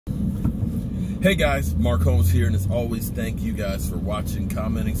Hey guys, Mark Holmes here, and as always, thank you guys for watching,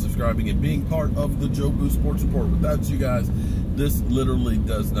 commenting, subscribing, and being part of the Jobu Sports Report. Without you guys, this literally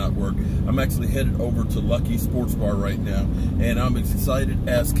does not work. I'm actually headed over to Lucky Sports Bar right now, and I'm excited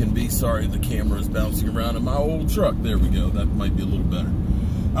as can be. Sorry, the camera is bouncing around in my old truck. There we go. That might be a little better.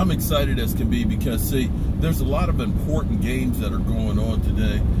 I'm excited as can be because, see, there's a lot of important games that are going on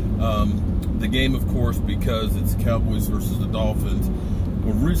today. The game, of course, because it's Cowboys versus the Dolphins,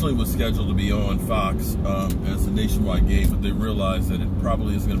 originally was scheduled to be on Fox as a nationwide game, but they realized that it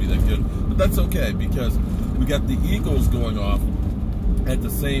probably isn't going to be that good. But that's okay because we got the Eagles going off at the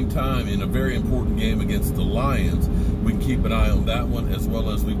same time in a very important game against the Lions. We can keep an eye on that one, as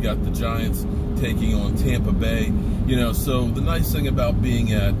well as we've got the Giants taking on Tampa Bay. You know, so the nice thing about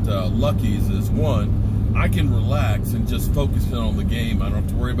being at Lucky's is, one, I can relax and just focus in on the game. I don't have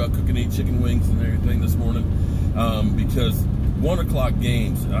to worry about cooking 8 chicken wings and everything this morning because 1 o'clock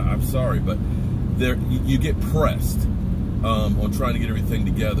games, I'm sorry, but you get pressed on trying to get everything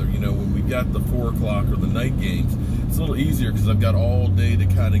together. You know, when we got the 4 o'clock or the night games, it's a little easier because I've got all day to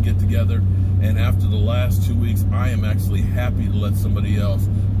kind of get together. And after the last 2 weeks, I am actually happy to let somebody else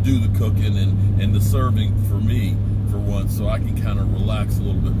do the cooking and the serving for me for once, so I can kind of relax a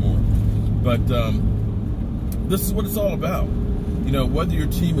little bit more. But this is what it's all about. You know, whether your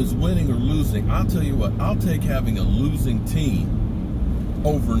team is winning or losing, I'll tell you what, I'll take having a losing team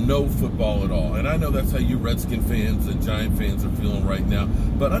over no football at all. And I know that's how you Redskin fans and Giant fans are feeling right now,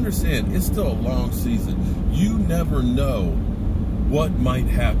 but understand, it's still a long season. You never know what might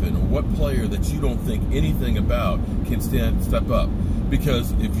happen or what player that you don't think anything about can step up.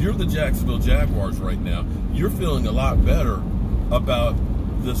 Because if you're the Jacksonville Jaguars right now, you're feeling a lot better about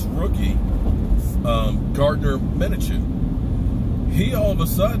this rookie, Gardner Minshew. He all of a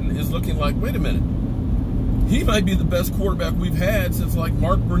sudden is looking like, wait a minute, he might be the best quarterback we've had since like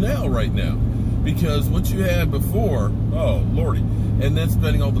Mark Brunell right now. Because what you had before, oh lordy, and then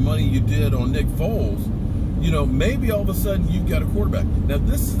spending all the money you did on Nick Foles, you know, maybe all of a sudden you've got a quarterback. Now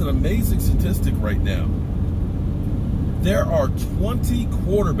this is an amazing statistic right now. There are 20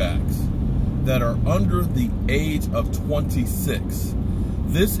 quarterbacks that are under the age of 26.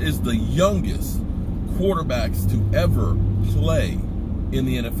 This is the youngest quarterbacks to ever play in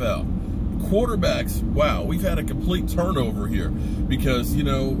the NFL. Quarterbacks, wow, we've had a complete turnover here because, you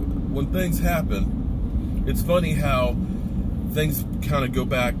know, when things happen, it's funny how things kind of go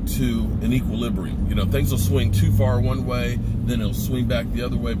back to an equilibrium. You know, things will swing too far one way, then it'll swing back the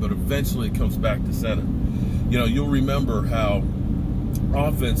other way, but eventually it comes back to center. You know, you'll remember how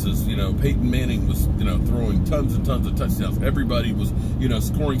offenses, you know, Peyton Manning was, you know, throwing tons and tons of touchdowns. Everybody was, you know,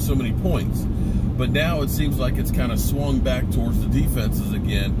 scoring so many points. But now it seems like it's kind of swung back towards the defenses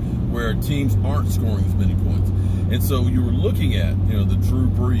again, where teams aren't scoring as many points. And so you were looking at, you know, the Drew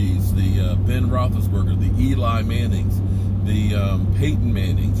Brees, the Ben Roethlisberger, the Eli Mannings, the Peyton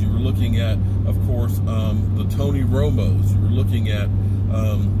Mannings. You were looking at, of course, the Tony Romos. You were looking at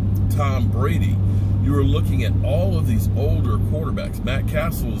Tom Brady. You were looking at all of these older quarterbacks. Matt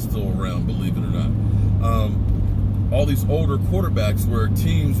Castle is still around, believe it or not. All these older quarterbacks where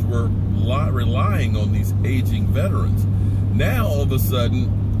teams were relying on these aging veterans. Now, all of a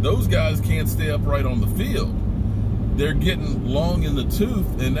sudden, those guys can't stay upright on the field. They're getting long in the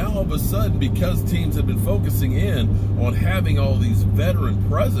tooth, and now all of a sudden, because teams have been focusing in on having all these veteran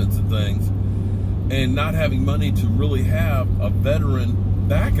presence and things, and not having money to really have a veteran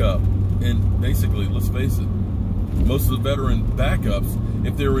backup, and basically, let's face it, most of the veteran backups,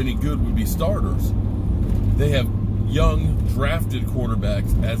 if they were any good, would be starters. They have young drafted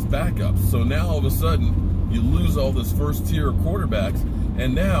quarterbacks as backups. So now all of a sudden you lose all this first tier quarterbacks,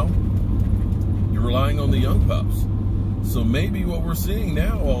 and now you're relying on the young pups. So maybe what we're seeing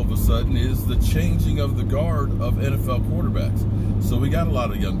now all of a sudden is the changing of the guard of NFL quarterbacks. So we got a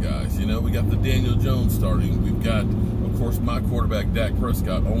lot of young guys. You know, we got the Daniel Jones starting. We've got, of course, my quarterback Dak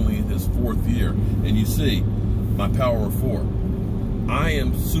Prescott, only in his 4th year. And you see my power of 4. I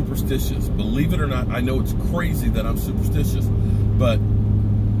am superstitious. Believe it or not, I know it's crazy that I'm superstitious, but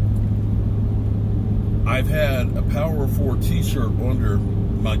I've had a Power of 4 t-shirt under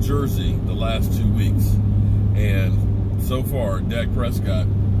my jersey the last 2 weeks. And so far, Dak Prescott,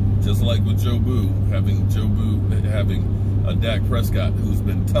 just like with Jobu, having a Dak Prescott who's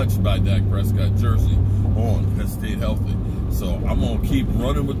been touched by Dak Prescott jersey on, has stayed healthy. So I'm going to keep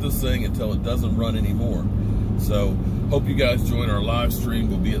running with this thing until it doesn't run anymore. So hope you guys join our live stream.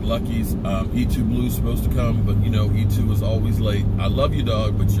 We'll be at Lucky's. E2 Blue's supposed to come, but you know, E2 is always late. I love you,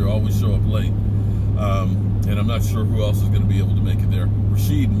 dog, but you always show up late. And I'm not sure who else is going to be able to make it there.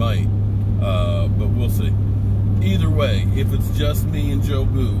 Rashid might, but we'll see. Either way, if it's just me and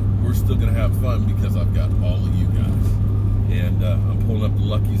Jobu, we're we're still going to have fun because I've got all of you guys. And I'm pulling up the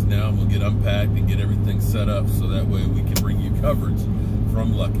Lucky's now, and we'll get unpacked and get everything set up so that way we can bring you coverage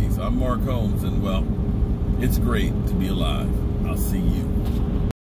from Lucky's. I'm Mark Holmes, and well, it's great to be alive. I'll see you